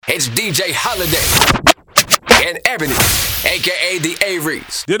It's DJ Holiday and Ebony, a.k.a. the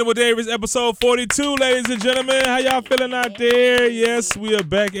Averys. Dinner with the Averys, episode 42, ladies and gentlemen. How y'all feeling out there? Yes, we are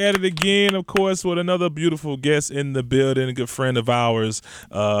back at it again, of course, with another beautiful guest in the building, a good friend of ours.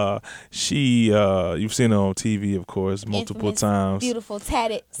 You've seen her on TV, of course, multiple Infamous, times. Beautiful,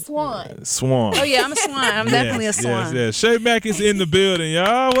 tatted swan. Swan. Oh, yeah, I'm a swan. I'm definitely a swan. Yes. Shay Mack is in the building,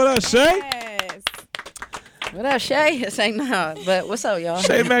 y'all. What up, Shay? Yes. What up, Shay? Say no, but what's up, y'all?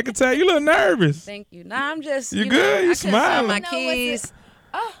 Shay McIntyre, you look nervous. Thank you. Nah, I'm just. You good? You I couldn't sell smiling. my keys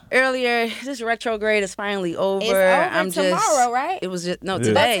earlier. This retrograde is finally over. It's over I'm tomorrow, right? It was just Yeah.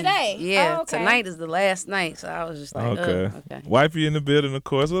 today. Oh, today? Yeah, Oh, okay. tonight is the last night, so I was just like, Okay. okay. Wifey in the building, of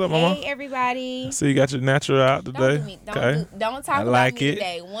course. What up, mama? Hey, everybody. So you got your natural out today? Don't talk I about like me it.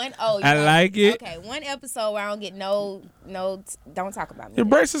 today. I like it. Okay, one episode where I don't get no. Don't talk about me. Your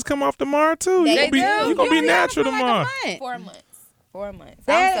braces come off tomorrow too. They You do. gonna be You natural only have tomorrow. for 4 months. 4 months.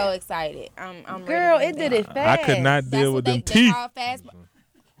 That- I'm so excited. I'm Girl, ready it to did do it that. fast. I could not That's deal what with they them teeth. call fast.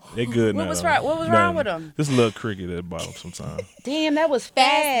 They good now. What was though. right- what was wrong with them? Just a little cricket at the bottom sometimes. Damn, that was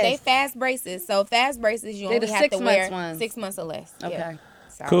Fast. fast. They fast braces. So fast braces, you They only the have 6 to wear months ones. 6 months or less. Okay. Yeah.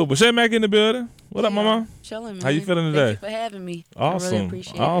 So, Cool. But Shay Mack in the building. What up, mama? Chilling, man. How you feeling today? Thank you for having me. Awesome. I really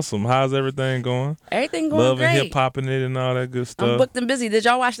appreciate it. Awesome. How's everything going? Everything going Loving great. hip hopping it and all that good I'm stuff. booked and busy. Did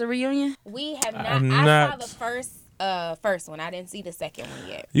y'all watch the reunion? We have not. I'm I not- saw the first one. I didn't see the second one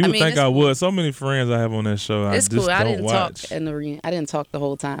yet. You I would mean, think it's I cool. would. So many friends I have on that show. It's I just cool. I don't didn't watch. talk in the reunion. I didn't talk the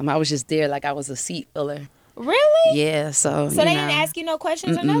whole time. I was just there like I was a seat filler. Really? Yeah, so So they didn't ask you no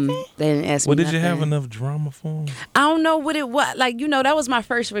questions or nothing? They didn't ask Well, me did you have nothing. enough drama for them? I don't know what it was. Like, that was my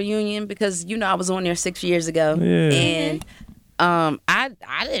first reunion because, I was on there 6 years ago. Yeah. And I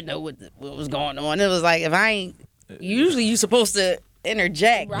didn't know what was going on. It was like, if I ain't, usually you supposed to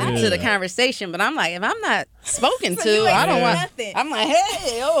interject Right. into the Yeah. conversation, but I'm like, if I'm not spoken So to, you ain't I don't doing want. nothing. I'm like,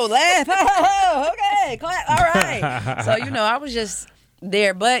 hey, laugh, okay, clap, all right. So I was just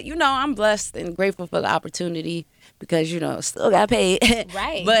there, but I'm blessed and grateful for the opportunity because still got paid.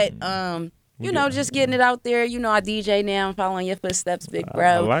 Right. But just getting it out there. I DJ now. I'm following your footsteps, big bro.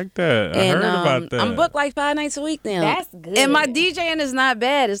 I like that. I heard about that. I'm booked like 5 nights a week now. That's good. And my DJing is not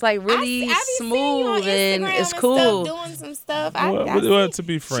bad. It's like really I be seeing you on smooth and Instagram it's cool. Stuff, doing some stuff. Well, to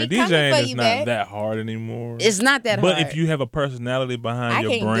be frank, She coming DJing for is you, not babe. that hard anymore. It's not that But hard. if you have a personality behind I your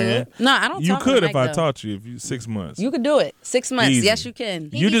can't do brand, it. No, I don't you talk on could the if mic, I though. taught you. If you 6 months, You could do it. 6 months. Easy. Yes, you can.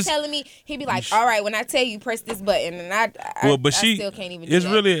 He You be just- telling me, he be like, all right, when I tell you press this button, and I still can't even do it's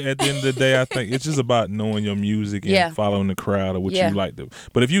that. really at the end of the day, I think it's just about knowing your music and Yeah. following the crowd or what Yeah. you like to.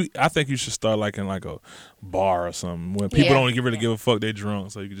 But I think you should start like in like a bar or something where people Yeah. don't really give a fuck. They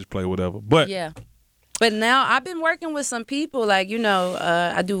drunk, so you can just play whatever. But Yeah. But now I've been working with some people like,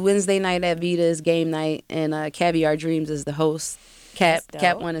 I do Wednesday night at Vita's game night and Caviar Dreams is the host. That's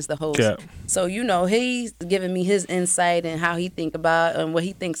Cap dope. One is the host. Cap. So, he's giving me his insight and how he think about and what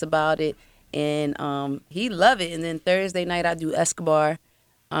he thinks about it. And he love it. And then Thursday night I do Escobar.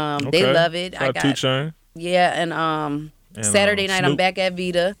 They okay. love it. Shout out 2 Chainz. Yeah, and Saturday night I'm Snoop. back at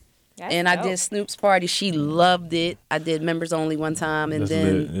Vita. That's And I dope. did Snoop's party. She loved it. I did members only one time. And That's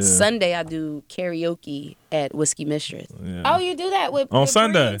then lit, yeah. Sunday I do karaoke at Whiskey Mistress. Yeah. Oh, you do that with On with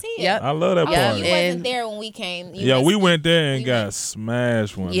Sunday. Bree and Tia. Yep. I love that Oh, Yeah, you party. and- wasn't there when we came. You Yeah, we missed went there and we got went-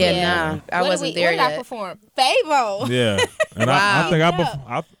 smashed one. Yeah, day. nah, I wasn't there What did I yet. perform? Favo. Yeah, and I Wow.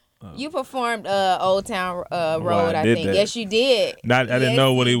 think Yeah. You performed Old Town Road, I did think. that. Yes, you did. I didn't Yes,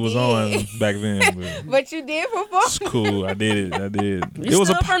 know what he you was did. on back then. But But you did perform. it's cool. I did it. You It was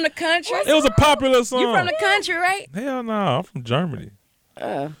still from the country? it was a popular song. You from the country, right? Hell no, I'm from Germany.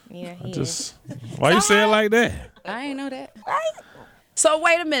 Yeah, I he is. just why you say it like that? I ain't know that. So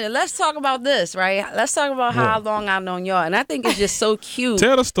wait a minute. Let's talk about this, right? Let's talk about how What? long I've known y'all. And I think it's just so cute.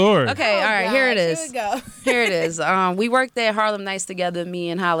 Tell the story. Okay, Oh, all right, here it gosh, is. Here we go. Here it is. We worked at Harlem Nights together, me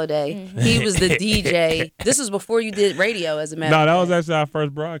and Holiday. He was the DJ. This was before you did radio, as a matter No, of that fact. was actually our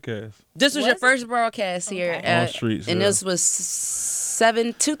first broadcast. This was your Was it? first broadcast here. Okay. On streets, and yeah. this was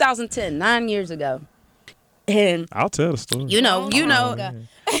 2010, 9 years ago. And I'll tell the story. you know,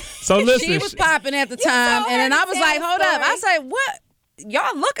 So listen, she was popping at the time, told and then her I to was tell like, the hold up. I story. said, what?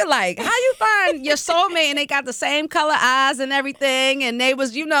 Y'all look alike. How you find your soulmate and they got the same color eyes and everything, and they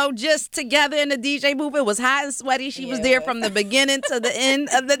was, just together in the DJ booth. It was hot and sweaty. She was Yeah. there from the beginning to the end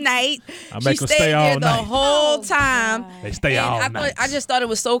of the night. I She make them stayed stay there all the night. whole Oh, time. God. They stay all And night. I just thought it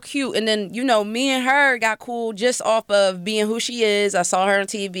was so cute. And then, me and her got cool just off of being who she is. I saw her on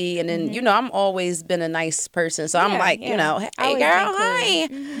TV. And then, I'm always been a nice person. So I'm Yeah, like, yeah. hey, Always girl, been cool.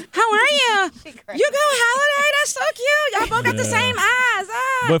 hi. How are you? She crazy. You go Holiday. That's so cute. Y'all both got the Yeah. same eyes.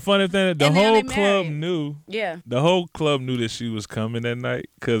 But funny thing, the And now whole they club married. knew. Yeah. The whole club knew that she was coming that night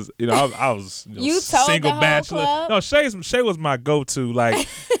because I was You told single the whole bachelor. club? No, Shay was my go-to. Like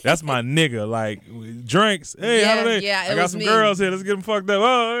that's my nigga. Like drinks. Hey, how they? Yeah, I it got was some me. girls here. Let's get them fucked up.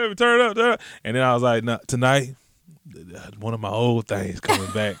 Oh, hey, turn it up. And then I was like, nah, tonight, one of my old things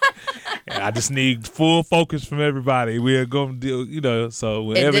coming back. And I just need full focus from everybody. We're going to do, so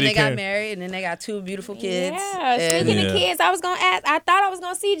when And then Avery they got came, married, and then they got 2 beautiful kids. Yeah. And- Speaking of kids, I was gonna ask. I thought I was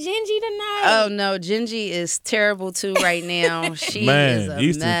gonna see Gingy tonight. Oh no, Gingy is terrible too right now. She Man, is a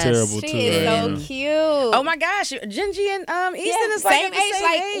Easton mess. terrible she too is right so now. cute. Oh my gosh, Gingy and Easton is like same at the age. same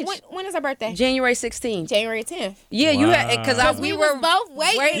Like age. when is her birthday? January 16th. January 10th. Yeah, you had because Wow. we We were was both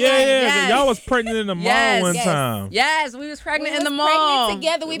waiting. Yeah, Yes. y'all was pregnant in the mall Yes, one yes. time. Yes, we was pregnant We in the was mall. pregnant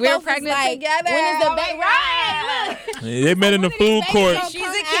together. We were both was pregnant like, together. when is the Oh my baby? God. Right, look. They met in the When are food these court. babies gonna She's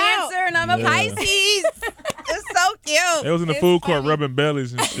come a out? Cancer and I'm a Yeah. Pisces. It's so cute. They was in the It's food court funny. rubbing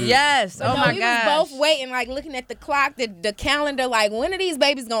bellies and shit. Yes. Oh No, my we gosh. was both waiting, like looking at the clock, the calendar, like when are these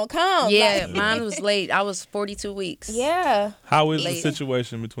babies gonna come? Yeah, Like, mine was late. I was 42 weeks. yeah. How is Late. the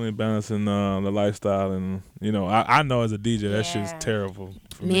situation between balancing the lifestyle and I know as a DJ that shit's Yeah. terrible.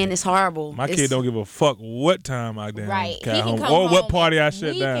 For me. Man, it's horrible. My kid don't give a fuck what time I damn Right. got He can home come or what home party I at-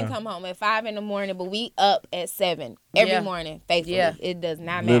 shut we down. can come home at 5 a.m, but we up at 7 every Yeah. morning, faithfully. Yeah. It does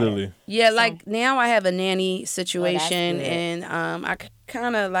not matter. Literally. Yeah, like now I have a nanny situation, good. and I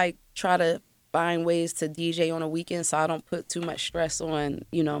kind of like try to find ways to DJ on a weekend so I don't put too much stress on,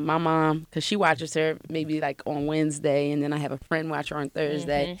 my mom, because she watches her maybe like on Wednesday, and then I have a friend watch her on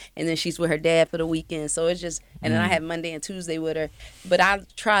Thursday, and then she's with her dad for the weekend. So it's just, and then I have Monday and Tuesday with her. But I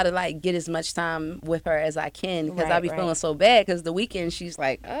try to like get as much time with her as I can because I be Right. feeling so bad because the weekend she's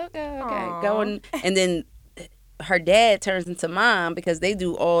like, okay, Aw. going, and then her dad turns into mom because they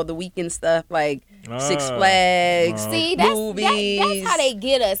do all the weekend stuff like Six Flags, See, that's movies. how they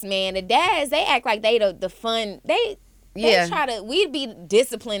get us, man. The dads, they act like they the fun. They try to. We'd be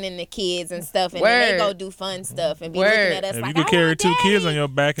disciplining the kids and stuff, and then they go do fun stuff and be looking at us If like, you I could carry want 2 kids daddy. on your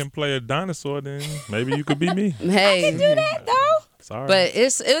back and play a dinosaur, then maybe you could be me. Hey, do that though. Sorry. but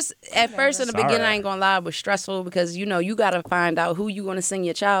it's at first in the Sorry. beginning, I ain't gonna lie, it was stressful because you gotta find out who you gonna send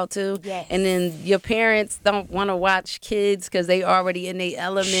your child to, Yes. and then your parents don't want to watch kids because they already in their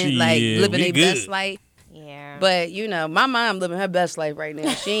element, like Shit, living we their best good. life. Yeah. But my mom living her best life right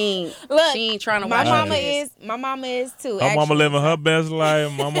now. She ain't trying to my watch mama her kids. is. My mama is too. Her mama actually. living her best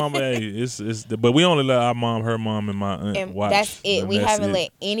life. My mama, hey, it's. But we only let our mom, her mom, and my aunt And watch. that's it. And We that's haven't it. let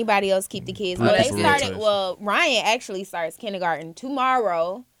anybody else keep the kids. Mm, Well, they that's real started. tough. Well, Ryan actually starts kindergarten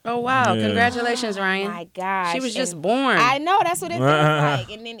tomorrow. Oh wow! Yeah. Congratulations, Oh Ryan. my gosh, She was just And born. I know that's what it feels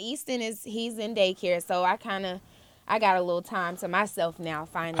like. And then Easton he's in daycare, so I got a little time to myself now.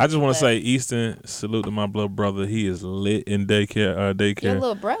 Finally, I just want but to say, Easton, salute to my little brother. He is lit in daycare. your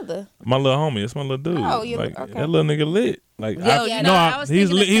little brother. My little homie, it's my little dude. Oh, you- like okay. that little nigga lit. Like Yo, I I was he's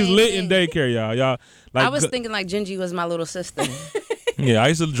thinking the he's same lit in thing. daycare, y'all. Like I was thinking like Gingy was my little sister. yeah, I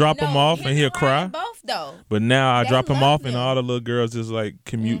used to drop him off him and he'll Ryan cry. Both though. But now I They drop him love off and him. all the little girls just like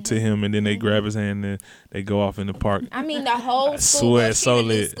commute to him and then they grab his hand and they go off in the park. I mean, the whole I school. swear Well, it's she's so in a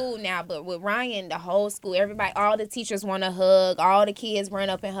new lit. school now, but with Ryan, the whole school, everybody, all the teachers want to hug. All the kids run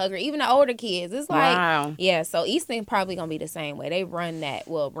up and hug her, even the older kids. It's like, Wow. yeah. So Easton probably gonna be the same way. They ran that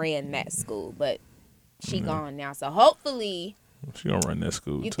school, but she gone now. So hopefully, She gonna run that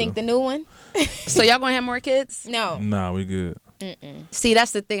school you too. think the new one? So y'all gonna have more kids? No. Nah, we good. See,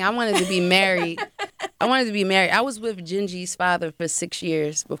 that's the thing. I wanted to be married. I was with Gingy's father for 6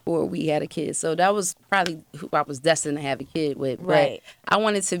 years before we had a kid. So that was probably who I was destined to have a kid with. But Right. I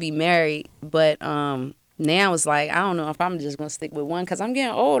wanted to be married, but now it's like I don't know if I'm just gonna stick with one because I'm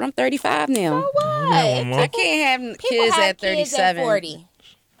getting old. I'm 35 now. What? I can't have People kids have at 37 kids at 40.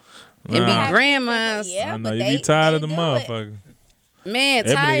 and Nah. be grandmas. Yeah, I know but you they, be tired they of the do it. motherfucker. Man,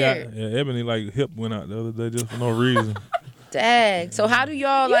 Ebony tired. Ebony like hip went out the other day just for no reason. Dang. So how do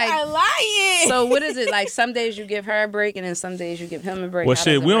y'all You like? are lying. So what is it like? Some days you give her a break, and then some days you give him a break. Well, How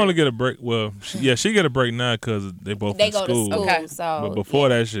shit, does it we work? only get a break. Well, she get a break now because they both they in go school. to school. Okay. So But before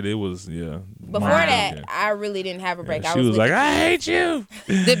that shit, it was before mom that, weekend. I really didn't have a break. Yeah, I she was with like, the I kids. hate you.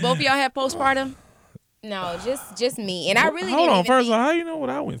 Did both of y'all have postpartum? No, just me. And I really Hold didn't on. even First think- of all, how you know what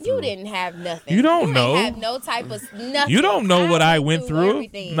I went through? You didn't have nothing. You don't ain't know. have no type of nothing. You don't know what I went through.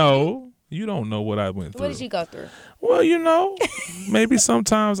 Everything. No, you don't know what I went through. What did you go through? Well, maybe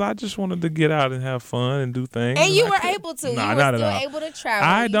sometimes I just wanted to get out and have fun and do things. And you I were couldn't. able to. Nah, you were not still at all. able to travel.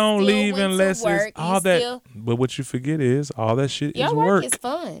 I You don't still leave went to unless work. it's all You that. still- But what you forget is all that shit Your is work work. is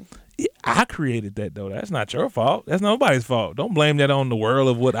fun. Yeah, I created that though. That's not your fault. That's nobody's fault. Don't blame that on the world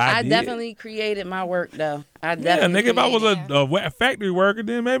of what I did. I definitely created my work though. Nigga, if I was a factory worker,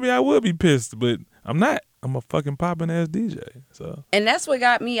 then maybe I would be pissed. But I'm not. I'm a fucking popping ass DJ. So. And that's what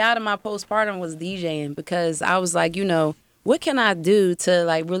got me out of my postpartum was DJing, because I was like, what can I do to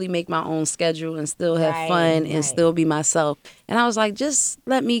like really make my own schedule and still have fun and still be myself? And I was like, just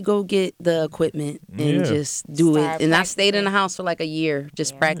let me go get the equipment and just do it. And I stayed in the house for like a year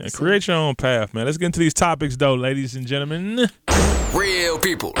just practicing. Yeah, create your own path, man. Let's get into these topics though, ladies and gentlemen. Real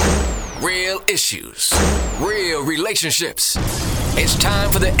people, real issues, real relationships. It's time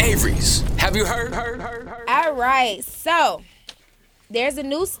for the Averys. Have you heard? All right. So there's a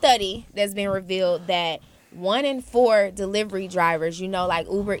new study that's been revealed that 1 in 4 delivery drivers, like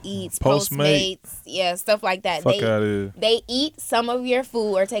Uber Eats, Postmates, stuff like that. Fuck out of here. They eat some of your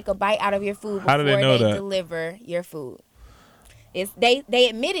food or take a bite out of your food before they deliver your food. They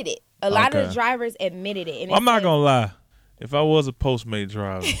admitted it. A lot of the drivers admitted it. And I'm not gonna lie. If I was a Postmate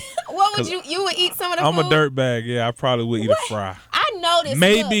driver, what would you would eat some of the food? I'm a dirtbag. Yeah, I probably would eat a fry. I know this.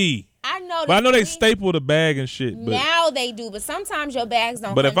 Maybe. I know this. But I know they staple the bag and shit. But now they do, but sometimes your bags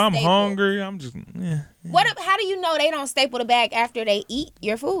don't. But if I'm staple. hungry, I'm just. How do you know they don't staple the bag after they eat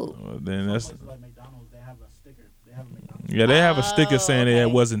your food? Well, then that's. Yeah, they have a sticker saying that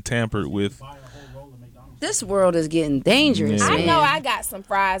it wasn't tampered with. This world is getting dangerous. I know I got some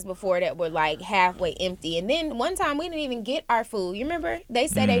fries before that were like halfway empty. And then one time we didn't even get our food. You remember? They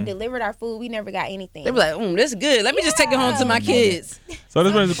said they delivered our food. We never got anything. They were like, this is good. Let me just take it home to my kids. So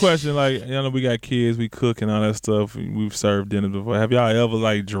this brings the question, like, we got kids, we cook and all that stuff. We've served dinner before. Have y'all ever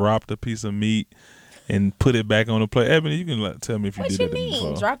like dropped a piece of meat and put it back on the plate? Ebony, you can tell me if you did that before. What you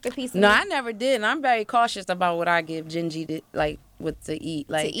mean? Dropped a piece of meat? No, I never did. And I'm very cautious about what I give Gingy to eat. Like,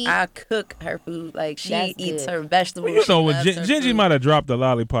 I cook her food. Like, she eats her vegetables. Well, Gingy might have dropped a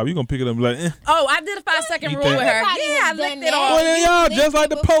lollipop. You gonna pick it up and be like, Oh, I did a 5-second rule with her. Yeah, I licked it off. Well, y'all just like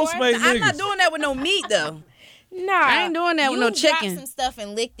the Postmates niggas. I'm not doing that with no meat, though. Nah, I ain't doing that with no chicken. You dropped some stuff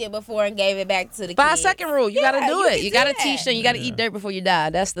and licked it before and gave it back to the 5-second rule. You gotta do it. You gotta teach teach them. You gotta eat dirt before you die.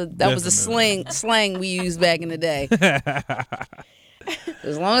 That was the slang we used back in the day.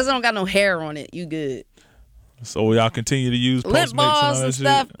 As long as it don't got no hair on it, you good. So y'all continue to use Postmates lip balms and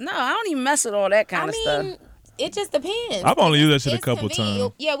stuff. Shit? No, I don't even mess with all that kind of stuff. It just depends. I've only used that shit a couple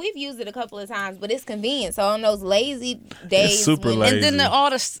times. Yeah, we've used it a couple of times, but it's convenient. So on those lazy days, it's super lazy. And then all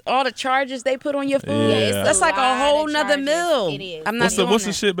the charges they put on your food, that's like a whole nother meal. It is. I'm not what's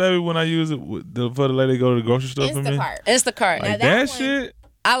the shit, baby? When I use it for the lady go to the grocery store for me, Instacart. Like that shit.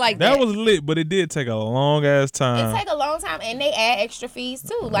 I like that. That was lit, but it did take a long ass time. It take a long time, and they add extra fees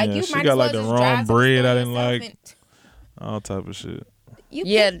too. Like you she might got as well like the just wrong drive bread I didn't like. All type of shit. You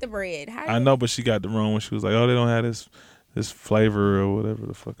picked the bread. I know, but she got the wrong one. She was like, "Oh, they don't have this flavor or whatever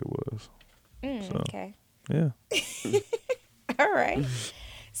the fuck it was." Okay. Yeah. All right.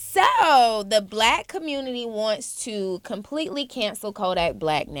 So the black community wants to completely cancel Kodak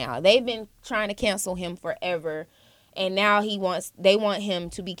Black now. They've been trying to cancel him forever. And now they want him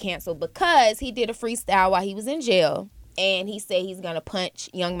to be canceled because he did a freestyle while he was in jail. And he said he's going to punch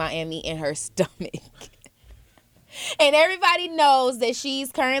Young Miami in her stomach. And everybody knows that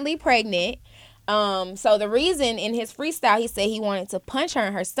she's currently pregnant. So the reason in his freestyle he said he wanted to punch her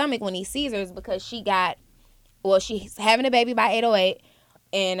in her stomach when he sees her is because she's having a baby by 808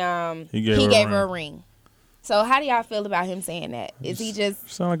 and he gave her a ring. So how do y'all feel about him saying that? Is he just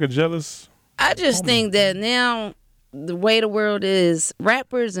sound like a jealous? I just think that now the way the world is,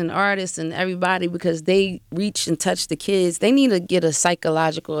 rappers and artists and everybody, because they reach and touch the kids, they need to get a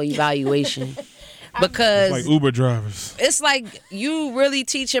psychological evaluation. Because it's like Uber drivers. It's like you really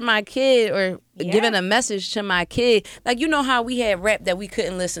teaching my kid or giving a message to my kid. Like, you know how we had rap that we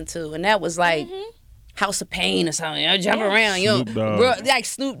couldn't listen to, and that was like House of Pain or something. Jump around, like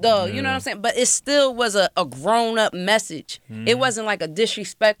Snoop Dogg. You know what I'm saying? But it still was a grown up message. It wasn't like a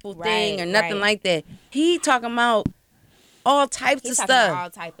disrespectful thing or nothing like that. He talking about all types of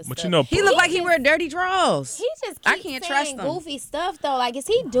stuff. But you know, he looked like he wear dirty drawers. He just I can't trust him. Goofy stuff though. Like, is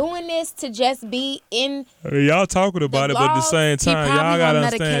he doing this to just be in? Y'all talking about it, but at the same time, y'all gotta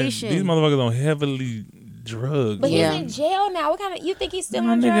understand these motherfuckers on heavily drugs. But he's in jail now. What kind of? You think he's still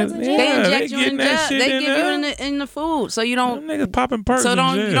on drugs in jail? They inject you in jail. They give you in the food, so you don't. Them niggas popping perks. So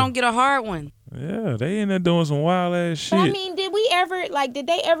you don't get a hard one. Yeah, they in there doing some wild ass shit. But I mean, did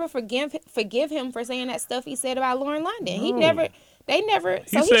they ever forgive him for saying that stuff he said about Lauren London? No. They never.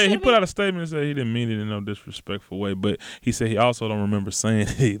 He said he put out a statement and said he didn't mean it in no disrespectful way, but he said he also don't remember saying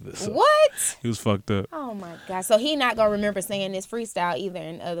it either. So What? he was fucked up. Oh my God! So he not gonna remember saying this freestyle either.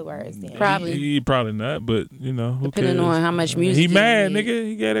 In other words, then. Probably. He probably not, but who Depending cares? on how much music He mad, made. nigga.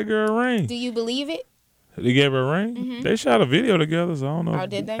 He gave that girl a ring. Do you believe it? They gave her a ring. They shot a video together, so I don't know. Oh,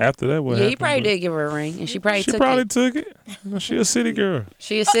 did they? After that, what Yeah, he happened, probably but did give her a ring, and she probably took it. She a city girl.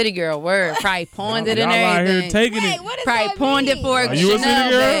 She a city girl. Word. Probably pawned it and Y'all out here everything. taking Wait, it. what does Probably that pawned mean? it for a Are you a Chanel city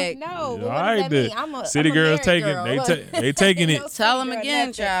girl? bag. No, All what right, does that then. mean? I'm a City I'm a girls married taking. girl. They taking it. No city Tell him girl, again,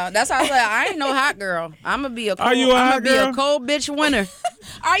 nothing. child. That's how I said I ain't no hot girl. I'm gonna be a cold. Are you a I'm hot gonna be girl? a cold bitch winner.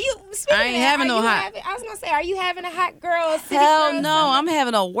 Are you? Speaking I ain't of that, having are no you hot. I was gonna say, are you having a hot girl? City Hell girl no, summer? I'm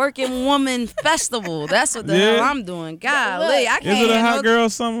having a working woman festival. That's what the Yeah. hell I'm doing. Look, Golly, I is can't. Is it a have hot girl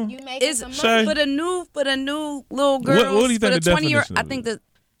summer? You making It's some Shay? money? for the new little girls. what do you think for the the 20-year? definition I of think it? the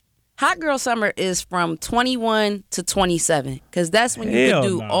hot girl summer is from 21 to 27 because that's when you Hell can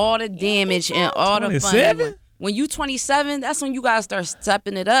do no. all the damage and all the 27? fun. When you 27, that's when you gotta start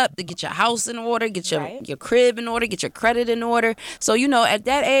stepping it up to get your house in order, get your Right. your crib in order, get your credit in order. So at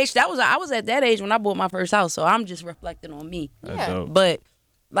that age, I was at that age when I bought my first house. So I'm just reflecting on me. That's Yeah. dope. But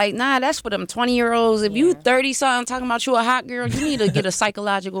that's for them 20-year-olds. If you 30 something talking about you a hot girl, you need to get a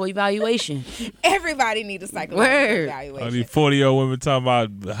psychological evaluation. Everybody need a psychological Word. evaluation. All these 40-year-old women talking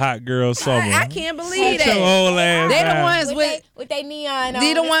about hot girl summer. I can't believe Shut your that. old ass They the down. ones with they neon.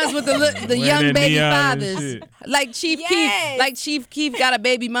 They the ones with the Wearing young that baby neon and fathers. shit. Like Chief Yes. Keef. Like Chief Keef got a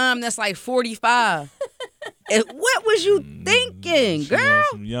baby mom that's like 45. And what was you thinking, She girl? want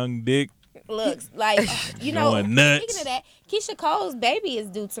some young dick. looks like Going nuts. Speaking of that, Keisha Cole's baby is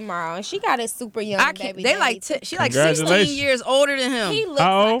due tomorrow, and she got a super young baby. They daddy, like too. she like 16 Congratulations. years older than him. He looks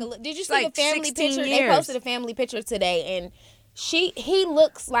How like. old? Did you see Like the family 16 picture? years. They posted a family picture today, and he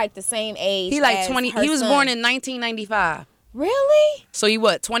looks like the same age. He like as 20. her He was son. born in 1995. Really? So you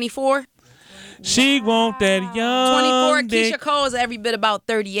what? 24? She want that young 24. dick. Keisha Cole is every bit about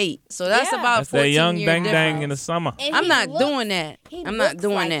 38. So that's Yeah. about That's 14 that young year dang difference. dang in the summer. And I'm he not looks- doing that. he I'm not looks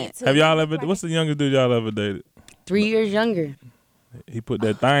doing like that. it, too. Have y'all He ever? looks like What's the youngest dude y'all ever dated? 3 years younger. He put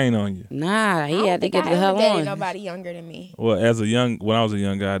that thing on you. Nah, he I don't had to think get I the ever hell dated on. Nobody younger than me. Well, when I was a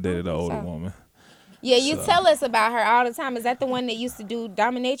young guy, I dated an older so. woman. Yeah, you tell us about her all the time. Is that the one that used to do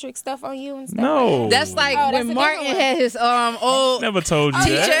dominatrix stuff on you and stuff? No. That's like Oh, that's when a Martin different one. had his old Never told you Oh,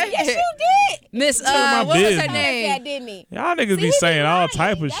 teacher. that. Yes, you did. Miss my what was her business. That, name? didn't he? Y'all niggas See, be he saying all lying.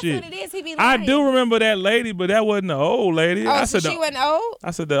 type of That's shit. what it is. He be I lying. do remember that lady, but that wasn't the old lady. Oh, I so said she wasn't old? I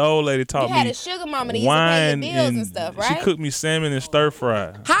said the old lady You taught had me a sugar mama that used to pay wine your bills and stuff, right? She cooked me salmon and stir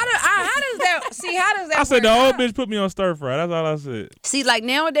fry. How does that I said work the old out? bitch put me on stir fry. That's all I said. See, like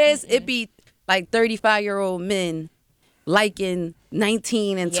nowadays it be like 35-year-old men liking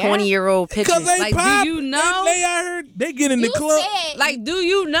 19 and Yeah. 20-year-old pictures. Cause they Like, pop. do you know? They out here. They get in the You club. said, Like, do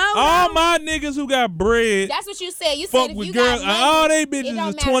you know? All my niggas who got bread that's what you said. You fuck said if with you girls. got money, All they it bitches don't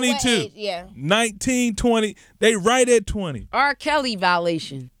is matter what 22. age. Yeah. 19, 20. They right at 20. R. Kelly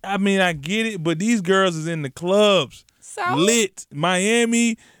violation. I mean, I get it, but these girls is in the clubs. So Lit.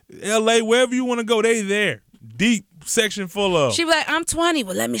 Miami, LA, wherever you want to go, they there. Deep section full of. She be like, I'm 20,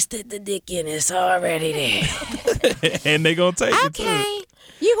 but let me stick the dick in. It's already there. And they gonna take it too. Okay.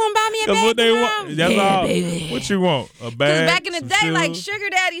 You gonna buy me a Cause bag what they tomorrow? want, that's Yeah, all. baby. What you want? A bag? Because back in the some day, like shoes? sugar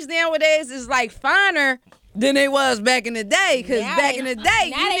daddies nowadays is like finer than they was back in the day. Because Now back they- in the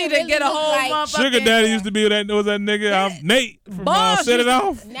day, now you they need to really get a look whole like- motherfucking... Sugar daddy used to be that nigga. I'm Nate from Balls Set It used to-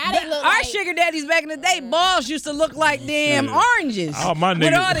 Off. now they look Our like sugar daddies back in the day, balls used to look like damn Shit. oranges. All my with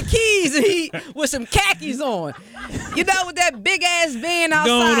niggas- all the keys and with some khakis on. You know, with that big ass van outside.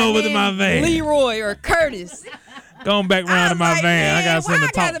 Going over to named my van. Leroy or Curtis. Going back round to was my like, van. I man, got something why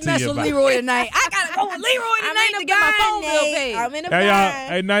to talk I gotta to mess you with about. Leroy tonight. I gotta go with Leroy tonight to get my phone bill paid. I'm in a Now y'all, bind.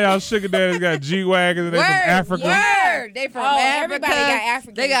 hey, now y'all sugar daddies got G-Wagons and they from Africa. Word. They from Oh, Africa. everybody got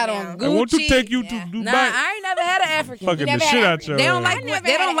Africans They got now. on Hey, Gucci. won't you take you to Yeah. Dubai? Nah, I ain't never had an African. Fucking the never shit had out your They don't ass. like never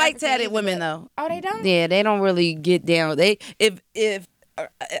they had don't an like African tatted either, women but- though. Oh, they don't? Yeah, they don't really get down. They if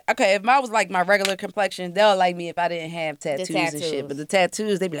okay, if I was like my regular complexion, they'll like me if I didn't have tattoos and tattoos. shit. But the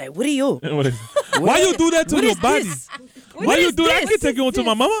tattoos, they be like, "What are you? What is- Why you do that to What your is body? this? Why you is do that? I this? can't take you to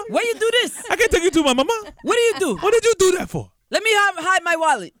my mama. Why you do this? I can't take you to my mama. What do you do? What did you do that for? Let me hide my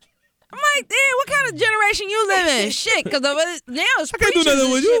wallet." I'm like, damn, what kind of generation you live in? Shit, because now it's I can't do preachers nothing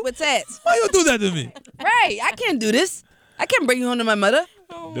and with shit you. with tats. Why you do that to me? Right, I can't do this. I can't bring you home to my mother.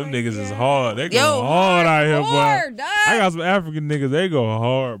 Them niggas is hard. They go hard out here, boy. Dog. I got some African niggas. They go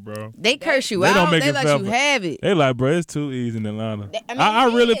hard, bro. They curse you They out. don't make They it let fair, you but- have it. They like, bro, it's too easy in Atlanta. I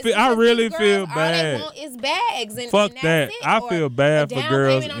I really these feel girls, All bad. they want is bags. And, Fuck and that. that's it. I Or feel bad a for down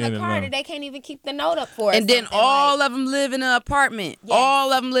girls payment on in a car Atlanta. that they can't even keep the note up for. And then all of them live in an apartment. Yes.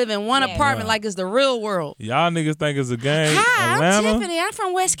 All of them live in one Yes. apartment like it's the real world. Y'all niggas think it's a game. Hi, Atlanta. I'm Tiffany. I'm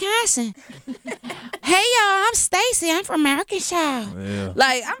from Wisconsin. Hey, y'all. I'm Stacy. I'm from Arkansas. Yeah.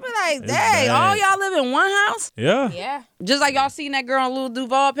 Like, I'm like, It's dang, bad. all y'all live in one house? Yeah. Yeah. Just like y'all seen that girl on Lil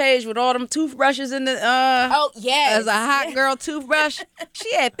Duval page with all them toothbrushes in the, Oh, yes. as a hot girl toothbrush.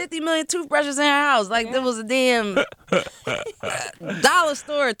 She had 50 million toothbrushes in her house. Like, there was a damn dollar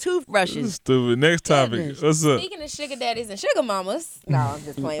store of toothbrushes. Stupid. Next topic. Goodness. What's up? Speaking of sugar daddies and sugar mamas, no, I'm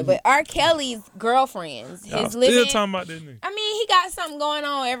just playing. But R. Kelly's girlfriends, Y'all his still living. talking about that nigga. I mean, he got something going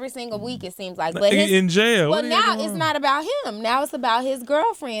on every single week. It seems like, but Nigga his, in jail. well, What he now doing? it's not about him. Now it's about his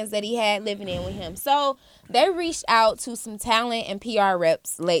girlfriends that he had living in with him. So they reached out to some talent and PR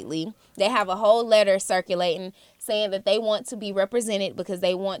reps lately. They have a whole letter circulating saying that they want to be represented because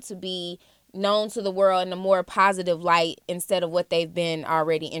they want to be known to the world in a more positive light instead of what they've been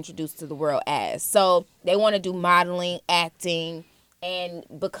already introduced to the world as. So they want to do modeling, acting, and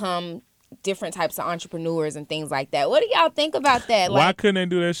become different types of entrepreneurs and things like that. What do y'all think about that? Why couldn't they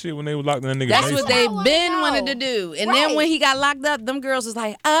do that shit when they were locked in that nigga That's basement? what they I wanna been know. wanted to do. And Right. then when he got locked up, them girls was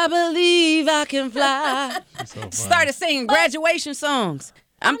like, I believe I can fly. So funny. Started singing graduation songs.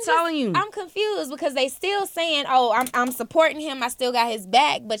 I'm telling you. I'm confused because they still saying, "Oh, I'm supporting him. I still got his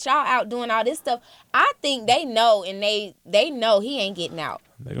back." But y'all out doing all this stuff. I think they know, and they know he ain't getting out.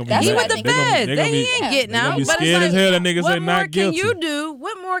 They gonna be That's He mad. what with I the think. feds. They They gonna be- ain't getting they gonna out. be But it's scared as like, hell that nigga what say more not can guilty. you do?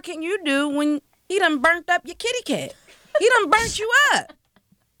 What more can you do when he done burnt up your kitty cat? He done burnt you up.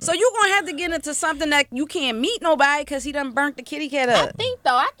 So you gonna have to get into something that you can't meet nobody because he done burnt the kitty cat up.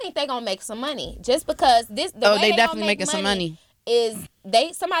 I think they gonna make some money just because this. The Oh, way they gonna definitely make making some money. Is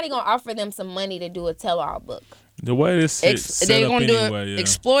somebody gonna offer them some money to do a tell-all book? The way this shit set They up gonna do anyway, it yeah.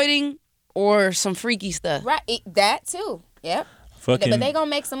 exploiting or some freaky stuff. Right, that too. Yep. Fucking, But they gonna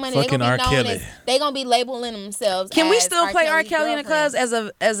make some money. They fucking gonna R. be known Kelly. as. They gonna be labeling themselves. Can we as still play R. Kelly's Kelly in the girlfriend.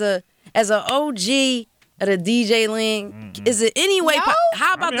 clubs as a OG of the DJ lane? Is it any way? No.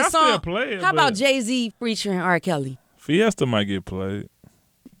 How about I mean, the I still song? play it, How about but- Jay-Z featuring R. Kelly? Fiesta might get played.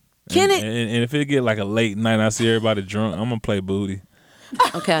 Can and, it? And if it get like a late night and I see everybody drunk, I'm gonna play booty.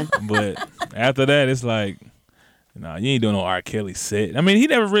 Okay. But after that, it's like, nah, you ain't doing no R. Kelly set. I mean, he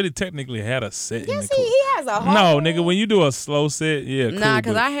never really technically had a set in Yes, the club. he has a whole. No, nigga, when you do a slow set, yeah, cool. Nah,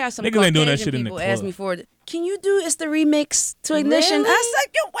 because but I have some niggas ain't doing that Caucasian shit in the people club. ask me for it. Can you do It's the Remix to Ignition? Really? I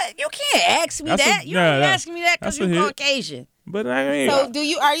said, you can't ask me That's that. a- You nah, ain't that- asking me that because that's a you're hit. Caucasian. But I mean,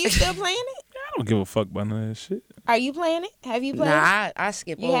 So are you still playing it? I don't give a fuck about none of that shit. Are you playing it? Have you played it? Nah, I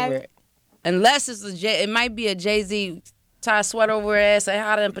skip You over have- it. Unless it's it might be a Jay-Z tie a sweater over her ass, say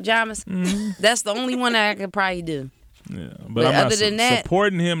hotter in pajamas. That's the only one that I could probably do. Yeah, but But I'm not other than that-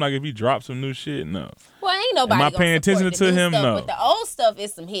 supporting him. Like if he drops some new shit, no. Well, ain't nobody. Am I gonna paying support attention the to new him? stuff, No. But the old stuff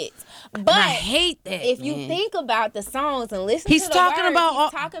is some hits. But And I hate that. if you man. think about the songs and listen He's to the talking words, about all-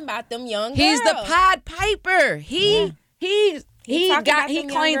 he's talking about them young He's the girls. Pied Piper. He He talking about them young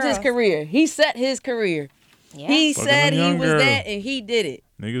claimed his girls. career. He set his career. Yeah. He Fucking said them he young was girls. that and he did it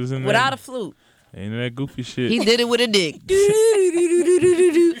Niggas in without there. a flute. Ain't that goofy shit. He did it with a dick.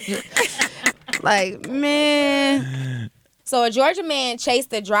 Like, man. So a Georgia man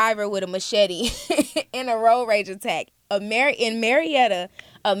chased a driver with a machete in a road rage attack. In Marietta,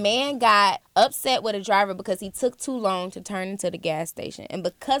 a man got upset with a driver because he took too long to turn into the gas station. And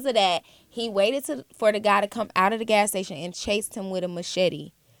because of that, he waited for the guy to come out of the gas station and chased him with a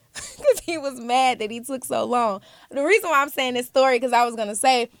machete. Because he was mad that he took so long. The reason why I'm saying this story, because I was going to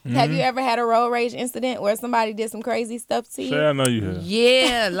say, have you ever had a road rage incident where somebody did some crazy stuff to you? Say I know you have.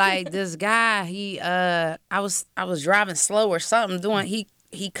 Yeah, like this guy, I was driving slow or something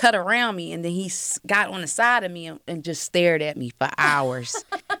he cut around me and then he got on the side of me and just stared at me for hours.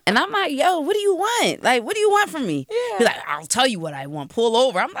 And I'm like, yo, what do you want? Like, what do you want from me? Yeah. He's like, I'll tell you what I want. Pull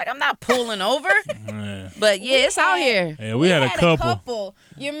over. I'm like, I'm not pulling over. Man. But yeah, it's out here. Yeah, we had a couple.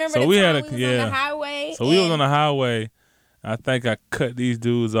 You remember So the we time had we a- was yeah. on the highway? So we was and- on the highway. I think I cut these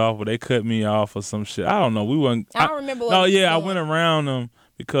dudes off, or they cut me off, or some shit. I don't know. We wasn't. I don't remember what No, we was yeah, I doing. went around them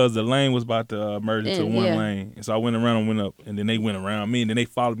because the lane was about to merge into one Yeah. lane, and so I went around and went up, and then they went around me, and then they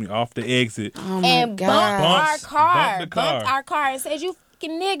followed me off the exit. Oh my and God. bumped our Bumps- car. bumped the car. Bumped our car and said, "You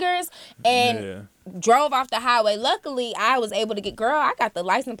fucking niggers." And Yeah. drove off the highway. Luckily, I was able to get. I got the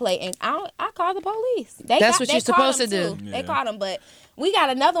license plate, and I called the police. That's what you're supposed to do. Yeah. They caught him, but we got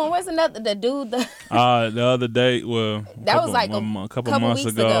another one. Where's another? The dude. The other day, that was like a couple months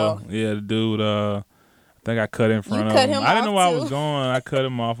ago. Yeah, the dude. I think I cut in front of him. I didn't know where I was going. I cut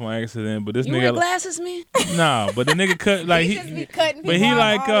him off on accident. But this you nigga wear glasses, man? Nah, but the nigga cut like he just be cutting but he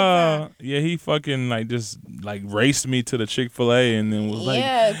like yeah, he fucking like just like raced me to the Chick-fil-A and then was like,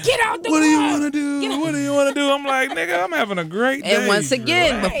 get out the What do you want to do? What do you want to do? I'm like, nigga, I'm having a great day. And once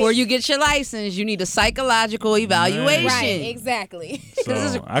again, before you get your license, you need a psychological evaluation. Right, exactly.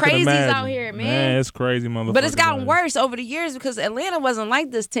 Because it's crazies out here, man. It's crazy, motherfucker. But it's gotten worse over the years because Atlanta wasn't like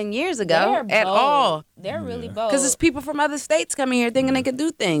this 10 years ago at all. They're really bold. Because it's people from other states coming here thinking they can do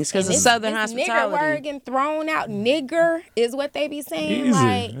things because of Southern hospitality. Nigger word getting thrown out. Nigger is what they be saying.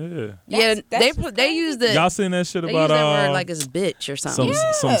 Easy. Like, they use the y'all seen that shit they about use that word like it's bitch or something.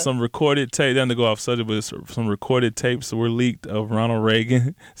 Some recorded tape. They didn't go off subject, but some recorded tapes were leaked of Ronald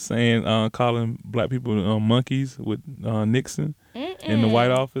Reagan saying calling black people monkeys with Nixon in the White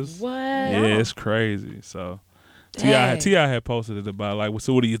Office. What? Yeah, it's crazy. So. T.I. had posted it about like,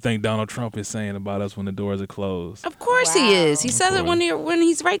 so what do you think Donald Trump is saying about us when the doors are closed? Of course he is. He says it when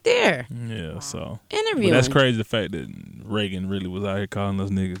he's right there. Yeah, so interviewing. But that's crazy, the fact that Reagan really was out here calling us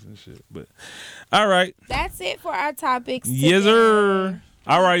niggas and shit. But all right, that's it for our topics today. Yes, sir.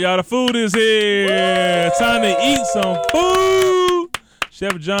 All right, y'all, the food is here. Woo! Time to eat some food.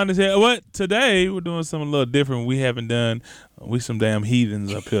 Chef John is here. What? Today we're doing something a little different. We haven't done. We some damn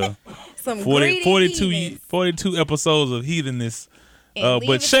heathens up here. 42 episodes of heathenness.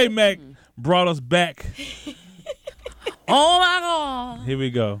 But Shay Mack brought us back. Oh my God. Here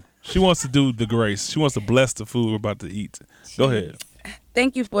we go. She wants to do the grace. She wants to bless the food we're about to eat. Go ahead.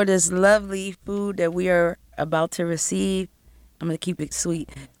 Thank you for this lovely food that we are about to receive. I'm going to keep it sweet.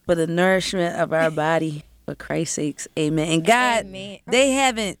 For the nourishment of our body. For Christ's sakes. Amen. And God, they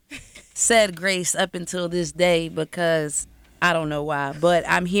haven't said grace up until this day because I don't know why, but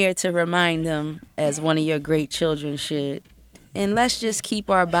I'm here to remind them, as one of your great children should. And let's just keep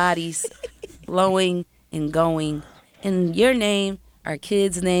our bodies flowing and going in your name, our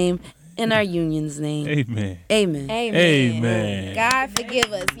kids' name, and our union's name. Amen. Amen. Amen. Amen. God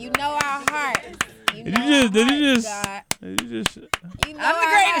forgive us. You know our hearts. Did you just I'm the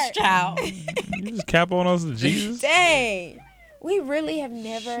greatest child. You just cap on us, Jesus? Dang. We really have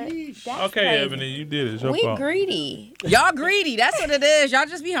never. That's okay, crazy. Ebony, you did it. It's your we fault. Greedy. Y'all greedy. That's what it is. Y'all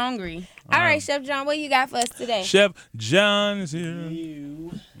just be hungry. All right, Chef John, what you got for us today? Chef John is here.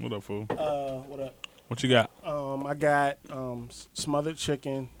 What up, fool? What up? What you got? I got smothered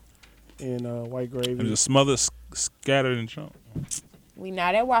chicken in white gravy. And just smothered, scattered, and chunked. We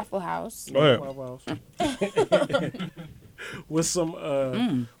not at Waffle House. Go ahead. With some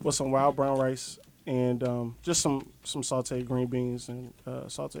wild brown rice and just some sauteed green beans and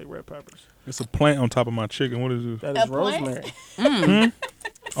sauteed red peppers. It's a plant on top of my chicken. What is this? That is rosemary.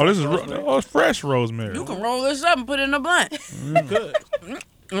 Oh, this is it's fresh rosemary. You can roll this up and put it in a blunt. Good.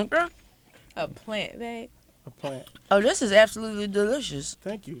 Okay. A plant, babe. A plant. Oh, this is absolutely delicious.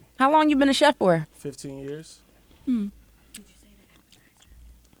 Thank you. How long you been a chef for? 15 years.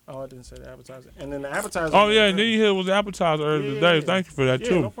 Oh, I didn't say the appetizer. And then the appetizer. Oh, yeah, and then you hear it was the appetizer earlier today. Yeah. Thank you for that, Yeah,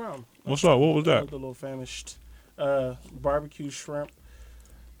 too. no problem. What's up? What was that? The little famished barbecue shrimp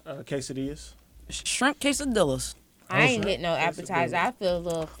quesadillas. Shrimp quesadillas. I ain't get no appetizer. I feel a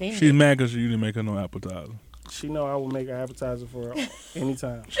little offended. She's mad because you didn't make her no appetizer. She know I will make an appetizer for her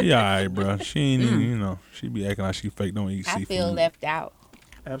anytime. She all right, bro. She ain't even, she be acting like she fake, don't eat seafood. I feel left out.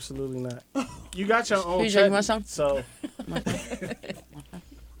 Absolutely not. You got your own You want some? So.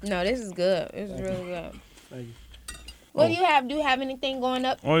 No, this is good. This is really good. Thank you. What do you have? Do you have anything going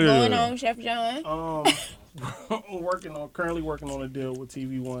on, Chef John? Currently working on a deal with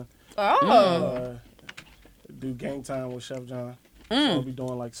TV1. Oh. Do game time with Chef John. So I'll be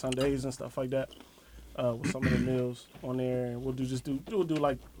doing like Sundays and stuff like that. With some of the meals on there, and we'll do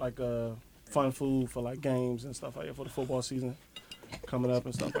like fun food for like games and stuff like that for the football season coming up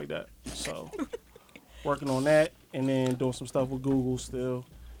and stuff like that. So working on that, and then doing some stuff with Google still,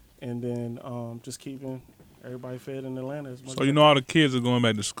 and then just keeping everybody fed in Atlanta as much. So you know all the kids are going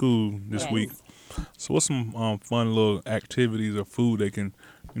back to school this week. So what's some fun little activities or food they can,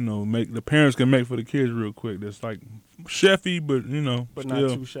 make the parents can make for the kids real quick? That's like chefy, but but still.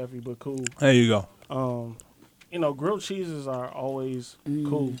 not too chefy, but cool. There you go. Grilled cheeses are always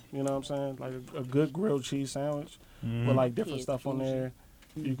cool. You know what I'm saying? Like a good grilled cheese sandwich with like different stuff on there.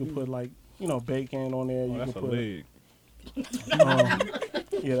 You can put like bacon on there. You That's can a put leg.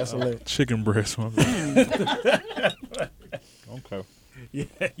 Yeah, that's a leg. Chicken breast. Okay. Yeah,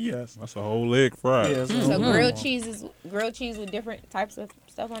 yes. That's a whole leg fried. Yeah, So grilled cheese with different types of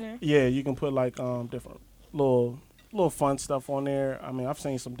stuff on there. Yeah, you can put like different little fun stuff on there. I mean, I've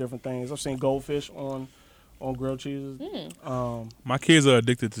seen some different things. I've seen goldfish on grilled cheeses. My kids are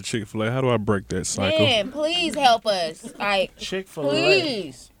addicted to Chick-fil-A. How do I break that cycle? Man, please help us. Like, Chick-fil-A.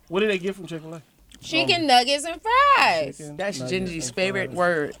 please. What did they get from Chick-fil-A? Chicken nuggets and fries. Chicken That's nuggets Gingy's and favorite fries.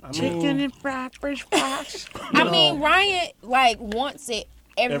 word. I mean- Chicken and fried French fries. I mean, Ryan wants it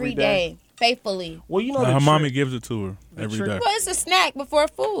every Every day, day. faithfully. Well, you know Her the mommy trick. gives it to her every day. Well, it's a snack before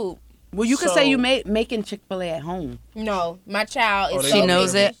food. Well, you could So- say you making Chick-fil-A at home. No, my child is they so She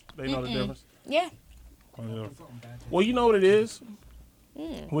knows picky. it. They know the difference. Yeah. Oh, yeah. Well, you know what it is?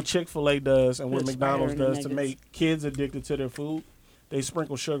 What Chick-fil-A does and what It's McDonald's fire and does to nuggets. make kids addicted to their food, they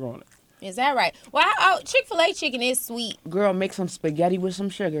sprinkle sugar on it. Is that right? Well, Chick-fil-A chicken is sweet. Girl, make some spaghetti with some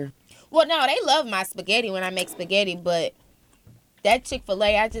sugar. Well, no, they love my spaghetti when I make spaghetti, but that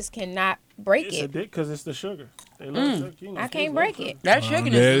Chick-fil-A, I just cannot break It's it. because it's the sugar. They love sugar. You know, I kids can't love break sugar. it. That chicken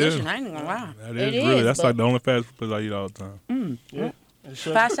yeah, it is is. delicious. I ain't gonna lie. That It is really. is, That's but- like the only fast food place I eat all the time. Yeah. It's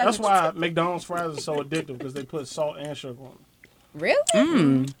sugar. 5 seconds. That's why McDonald's fries are so addictive because they put salt and sugar on them. Really?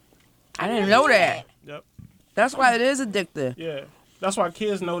 I didn't know that. Yep. That's why it is addictive. Yeah. That's why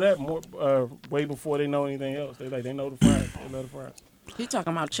kids know that more way before they know anything else. They know the fries. They love the fries. He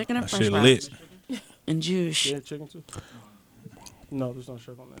talking about chicken and That French shit fries lit. and juice. Yeah, chicken too. No, there's no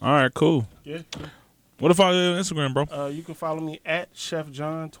sugar on that. All right, cool. Yeah. What if I do Instagram, bro? You can follow me at Chef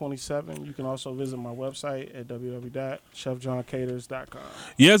John 27. You can also visit my website at www.chefjohncaters.com.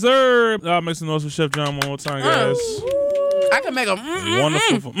 Yes, sir. I'll make some noise for Chef John one more time, guys. I can make them.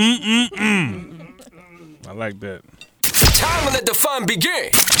 Wonderful. I like that. Time to let the fun begin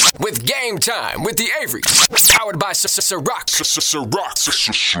with Game Time with the Averys. Powered by Ciroc.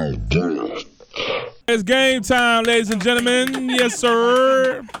 It's game time, ladies and gentlemen. Yes,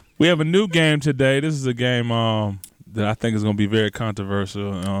 sir. We have a new game today. This is a game that I think is going to be very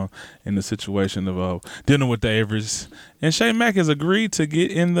controversial in the situation of dealing with the Averys. And Shay Mack has agreed to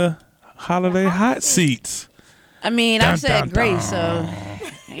get in the holiday hot seats. I mean, I Dun, said dun, grace, so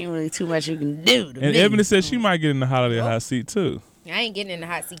ain't really too much you can do to And me. Ebony said she might get in the holiday hot seat too. I ain't getting in the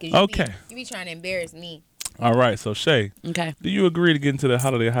hot seat because Okay. you be trying to embarrass me. All right, so Shay, Okay, do you agree to get into the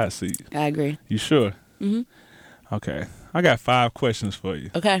holiday hot seat? I agree. You sure? Mm-hmm. Okay. I got 5 questions for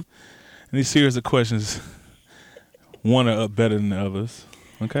you. Okay, And these series of questions, one are up better than the others.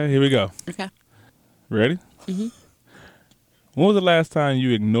 Okay, here we go. okay. Ready? Mm-hmm. When was the last time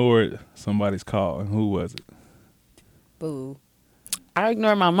you ignored somebody's call, and who was it? Boo. I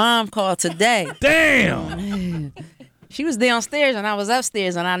ignored my mom call today. Damn! She was downstairs and I was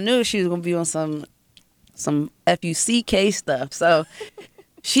upstairs, and I knew she was gonna be on some FUCK stuff. So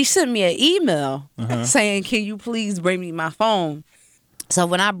she sent me an email saying, "Can you please bring me my phone?" So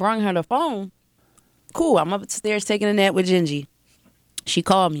when I brung her the phone, cool. I'm upstairs taking a nap with Gingy. She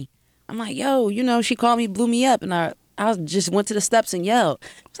called me. I'm like, yo, she called me, blew me up, and I just went to the steps and yelled. I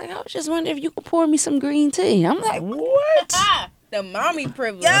was like, I was just wondering if you could pour me some green tea. I'm like, what? The mommy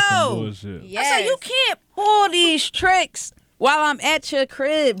privilege. Yo. Some bullshit. Yes. I said, you can't pull these tricks while I'm at your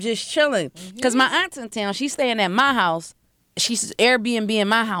crib just chilling. Because my aunt's in town. She's staying at my house. She's Airbnb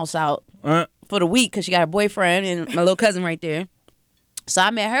my house out for the week because she got a boyfriend and my little cousin right there. So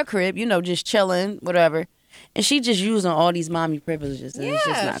I'm at her crib, just chilling, whatever. And she just using all these mommy privileges. And it's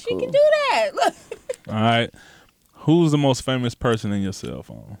just Yeah, not she cool. can do that. Look. All right. Who's the most famous person in your cell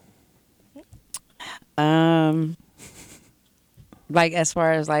phone? Like as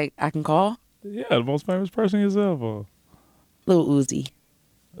far as like I can call? Yeah, the most famous person in your cell phone. Lil Uzi.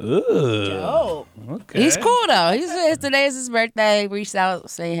 Ugh. Oh. Okay. He's cool though. Today's his birthday. Reached out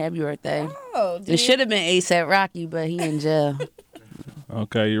saying happy birthday. Oh, It should have been ASAP Rocky, but he in jail.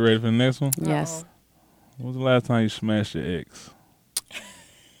 Okay, you ready for the next one? Yes. When was the last time you smashed your ex?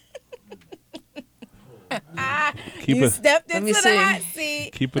 Keep You it. stepped Let into me the see. hot seat.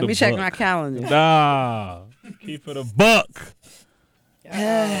 Keep it Let a me check buck. my calendar. Nah. Keep it a buck.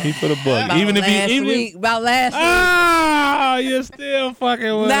 Keep it a buck. About Even if last you week, about last week. Ah, you're still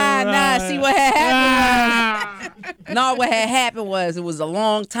fucking with Nah, him, see right? what had happened No, what had happened was it was a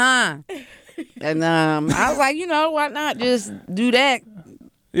long time. And I was like, why not just do that?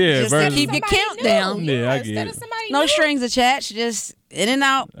 Yeah, Just to versus- keep your Somebody countdown. new. Yeah, I Instead get of it. somebody No new. strings attached, just in and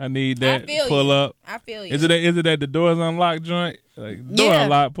out. I need that. I feel Pull you. up. I feel you. Is it that the door's unlocked joint? Like door Yeah.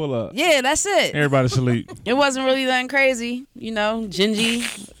 unlocked, pull up. Yeah, that's it. Everybody sleep. It wasn't really nothing crazy.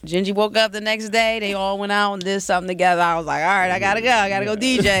 Gingy woke up the next day. They all went out and did something together. I was like, all right, I gotta go. I gotta go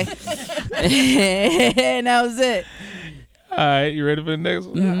DJ. And that was it. All right, you ready for the next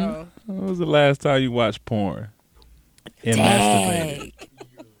one? Uh-oh. When was the last time you watched porn? And masturbated.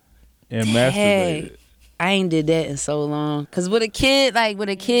 And masturbated. I ain't did that in so long. Cause with a kid,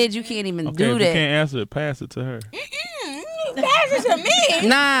 you can't even do if that. you can't answer it, pass it to her. Pass it to me.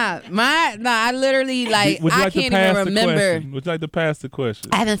 Nah, I literally I can't even remember. Would you like to pass the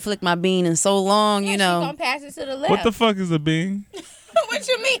question? I haven't flicked my bean in so long, you know. She gonna pass it to the left. What the fuck is a bean? What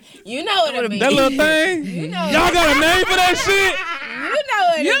you mean? You know what a bean. That little thing? Y'all got a name for that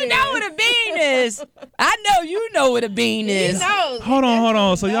shit? You know what a bean is. I know you know what a bean is. Hold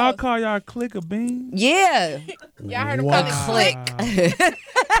on. So y'all call y'all click a bean? Yeah. Y'all heard about the click.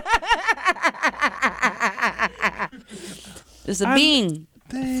 It's a bean.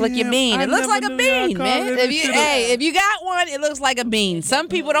 Damn, Flick your bean. It looks like a bean, man. If you got one, it looks like a bean. Some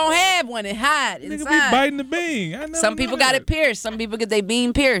people don't have one and hide Nigga inside. be biting the bean. Some people got it pierced. Some people get their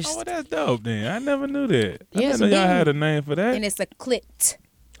bean pierced. Oh, well, that's dope then. I never knew that. I Yeah, didn't know y'all had a name for that. And it's a clit.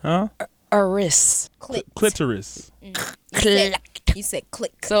 Huh? Iris. Clitoris. You said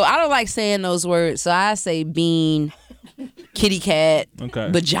click. So I don't like saying those words. So I say bean, kitty cat, Okay.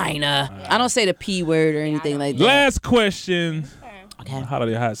 vagina. I don't say the P word or anything like that. Last question. Okay.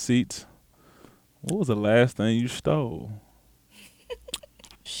 Holiday hot seats. What was the last thing you stole?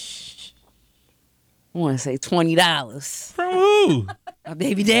 I want to say $20. From who? My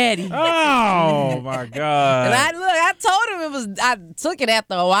baby daddy. Oh my God. And I told him I took it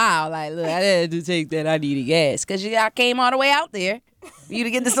after a while. Like, look, I had to take that. I needed gas. Because I came all the way out there for you to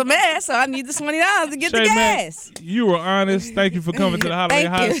get to some ass, so I need the $20 to get the gas. Mack, you were honest. Thank you for coming to the Holiday Thank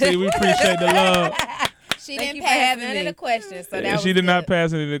Hot you. Seat. We appreciate the love. She Thank didn't you for pass having none me. of the questions, so that Yeah, was she did not good.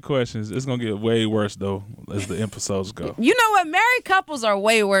 pass any of the questions. It's going to get way worse, though, as the episodes go. You know what? Married couples are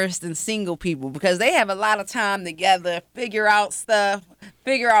way worse than single people because they have a lot of time together, figure out stuff,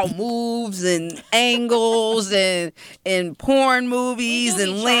 figure out moves and angles and porn movies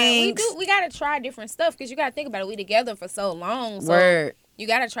and links. We gotta try different stuff because you gotta think about it. We together for so long, so Word. you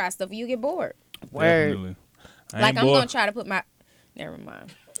gotta try stuff. Or you get bored. Word. Definitely. I Like ain't I'm bored. gonna try to put my. Never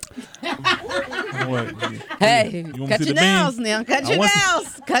mind. What? Hey, You wanna cut see your the bean? nails now. Cut your want-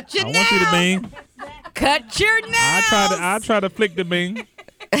 nails. Cut your I nails. want you to bean. Cut your nails. I try to flick the bean.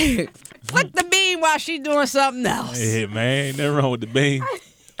 Flick the bean while she doing something else. Hey, man, ain't nothing wrong with the bean.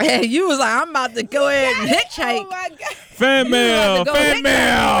 Hey, you was like, I'm about to go ahead and hitchhike. Oh my God. Fan mail, have to go fan hang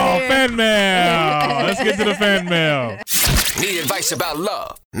mail, out over fan mail. Let's get to the fan mail. Need advice about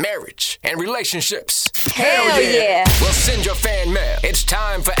love, marriage, and relationships? Hell yeah. Well, send your fan mail. It's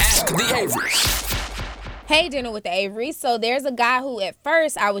time for Ask the Averys. Hey, Dinner with the Avery. So there's a guy who at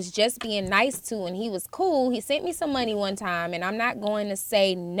first I was just being nice to and he was cool. He sent me some money one time and I'm not going to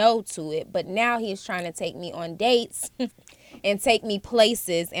say no to it. But now he's trying to take me on dates and take me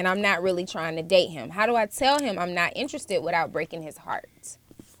places and I'm not really trying to date him. How do I tell him I'm not interested without breaking his heart?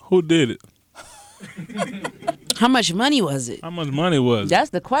 Who did it? How much money was it? How much money was it? That's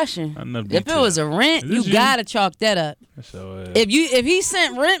the question. I never If it was a rent, Is you this you? gotta chalk that up. So, If he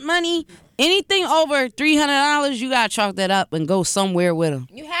sent rent money, anything over $300, you gotta chalk that up and go somewhere with him.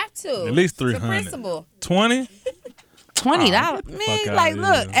 You have to. At least It's a 300. principle. 20? $20, fuck man. outta Like, here.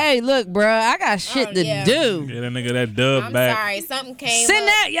 look, hey, look, bro, I got shit to yeah. do. Get that nigga that dub I'm back. sorry. Something came Send up.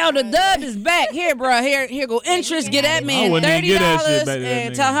 that, yo. The dub is back here, bro. Here go interest. Get that I man wouldn't even get that shit $30 back to that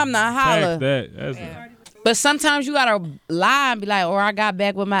and nigga. tell him to holler. Tax that. That's But sometimes you gotta lie and be like, or I got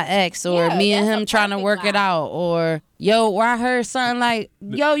back with my ex, or Yeah, me and that's him a trying to perfect work it lie. out, or yo, or I heard something like,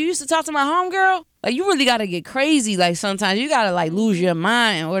 yo, you used to talk to my homegirl. Like, you really gotta get crazy. Like, sometimes you gotta like lose your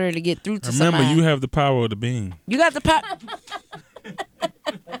mind in order to get through to Remember, somebody. you have the power of the bean. You got the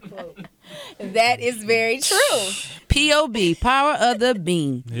That is very true. POB, power of the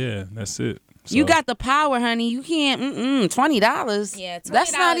bean. Yeah, that's it. You So, got the power, honey. You can't. $20. Yeah, $20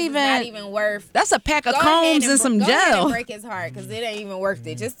 That's not is even. not even worth. That's a pack of Go ahead combs and some go ahead and gel. break his heart because it ain't even worth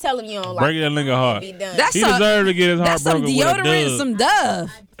it. Just tell him you don't like break that nigga heart. Be done. That's He a- deserved to get his heart That's some broken with a deodorant and dub. some Dove.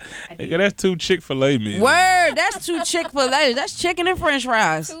 Nigga, that's 2 Chick-fil-A meals. Word, that's 2 Chick-fil-A. That's chicken and French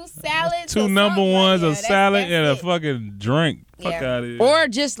fries. 2 salads. 2 or number something. ones, Yeah, a salad, that's and a it. fucking drink. Fuck Yeah. out of here. Or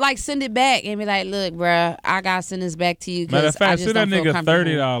just like send it back and be like, look, bruh, I gotta send this back to you. Matter of I fact, just send that don't feel nigga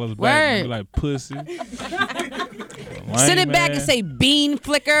comfortable. $30 back. And be Word. like, pussy. Send it Lame back and ass- say bean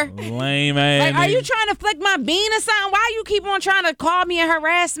flicker. Lame ass. Like, are you nigga. trying to flick my bean or something? Why you keep on trying to call me and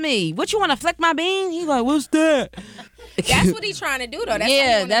harass me? What, you want to flick my bean? He like, what's that? That's what he's trying to do, though. That's Yeah, why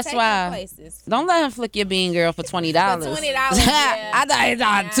he wanna that's take why. him places. Don't let him flick your bean, girl, for $20. For $20, yeah. I thought it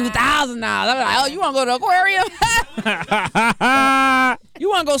was $2,000. I'm like, oh, you want to go to the aquarium? You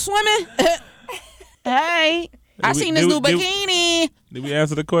want to go swimming? Hey, I seen this new bikini. Did we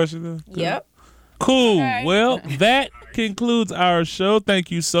answer the question? Though? Yep. Cool. Okay. Well, that concludes our show. Thank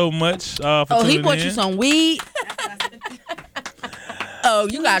you so much for Oh, tuning he bought in. you some weed. Oh,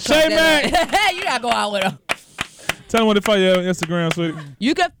 you got to Shay Mack. You got to go out with him. Tell them what to find you on Instagram, sweetie.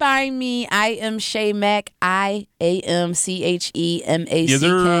 You can find me. I am Shay Mack. IAMCHEMACK. Yes,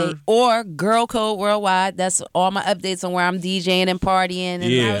 sir. Or Girl Code Worldwide. That's all my updates on where I'm DJing and partying. And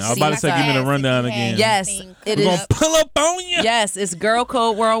Yeah, I was about to say, give me the rundown again. Yes, it We're is. going to pull up on you. Yes, it's Girl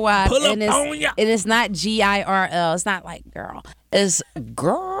Code Worldwide. Pull up and on ya. It is not GIRL. It's not like girl. It's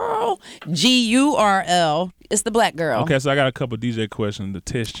girl. GURL. It's the black girl. Okay, so I got a couple DJ questions to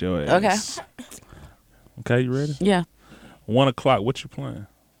test your ass. Okay. Okay, you ready? Yeah. 1 o'clock, what you playing?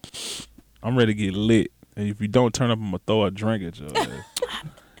 I'm ready to get lit. And if you don't turn up, I'm going to throw a drink at your ass.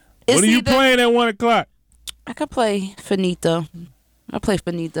 What are you playing at 1 o'clock? I could play Finita. I play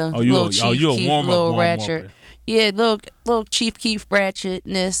Finita. Oh, you a Keef, warm-up, little warm-up. ratchet. Yeah, little Chief Keef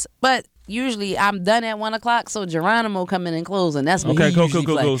ratchetness. But usually I'm done at 1 o'clock, so Geronimo coming and closing. That's what he usually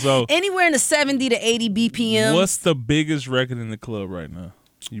play. So anywhere in the 70 to 80 BPM. what's the biggest record in the club right now?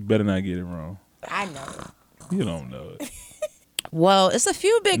 You better not get it wrong. I know. You don't know it. Well, it's a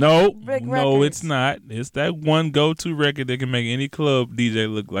few big No, records. it's not. It's that one go-to record that can make any club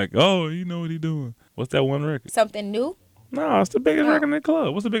DJ look like, oh, you know what he doing. What's that one record? Something new? No, it's the biggest record in the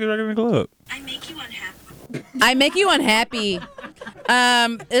club. What's the biggest record in the club? I Make You Unhappy.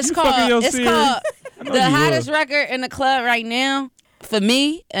 It's You fucking called your it's Siri. called I know the you hottest was. record in the club right now. For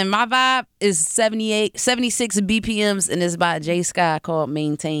me and my vibe is 76 BPMs, and it's by J Sky called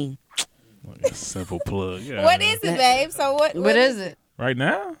Maintain. Simple plug. Yeah. What is it, babe? So what is it? Right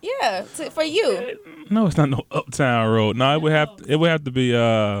now? Yeah, for you. No, it's not no Uptown Road. No, it would have to be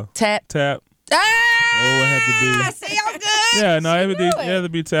Tap. Tap. Ah! Oh, it would have to be. See, I'm good. Yeah, no, it would knew it. have to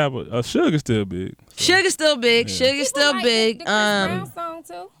be Tap. Sugar's still big. Sugar's still big. Sugar's still Like big. The Chris Brown song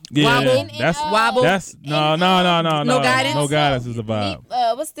too. Yeah, Wobble. that's Wobble. That's no. No Guidance? No guidance is the vibe.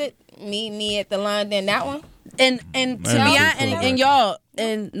 What's the me at the London? That one. And to be honest, and y'all,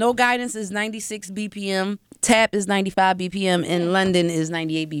 and No Guidance is 96 BPM. Tap is 95 BPM, and London is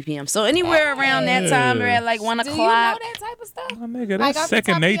 98 BPM. So anywhere around that time, we're at like 1 Do you know o'clock. that type of stuff? Oh, nigga, Like that's off the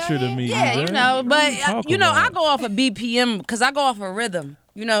second top of your nature to head? me. Yeah, you man. know, What but you talking I about? go off of BPM because I go off of rhythm.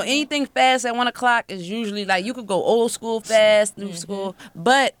 You know, anything fast at 1 o'clock is usually like you could go old school fast, new school.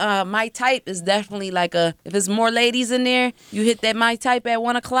 But my type is definitely like if it's more ladies in there, you hit that my type at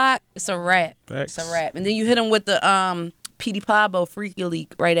 1 o'clock, it's a wrap. Facts. It's a wrap, and then you hit them with the Petey Pablo Freaky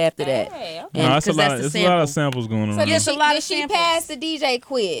Leak right after that. Hey, okay. And No, it's a 'cause lot. that's the It's a lot of sample. samples going So on. Yes, a lot did of she samples. pass the DJ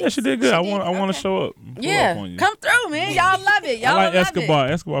quiz? Yeah, she did good. I did? want to Okay. show up. Pull Yeah, up on you. come through, man. Y'all love it. Y'all I like love Escobar.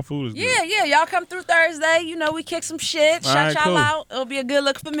 it. Escobar food is good. Yeah, y'all come through Thursday. You know, we kick some shit, All shout right, y'all cool. out. It'll be a good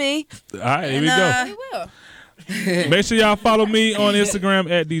look for me. All right, here And, we go. We will. Make sure y'all follow me on Instagram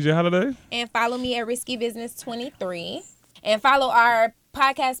at DJ Holiday. And follow me at Risky Business 23. And follow our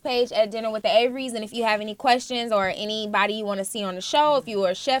podcast page at Dinner with the Averys. And if you have any questions or anybody you want to see on the show, if you are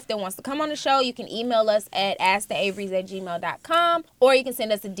a chef that wants to come on the show, you can email us at asktheaverys@gmail.com, or you can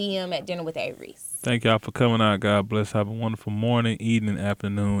send us a DM at Dinner with the Averys. Thank y'all for coming out. God bless. Have a wonderful morning, evening,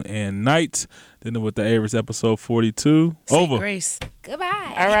 afternoon, and night. Dinner with the Averys, episode 42. Over. Grace.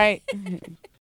 Goodbye. All right.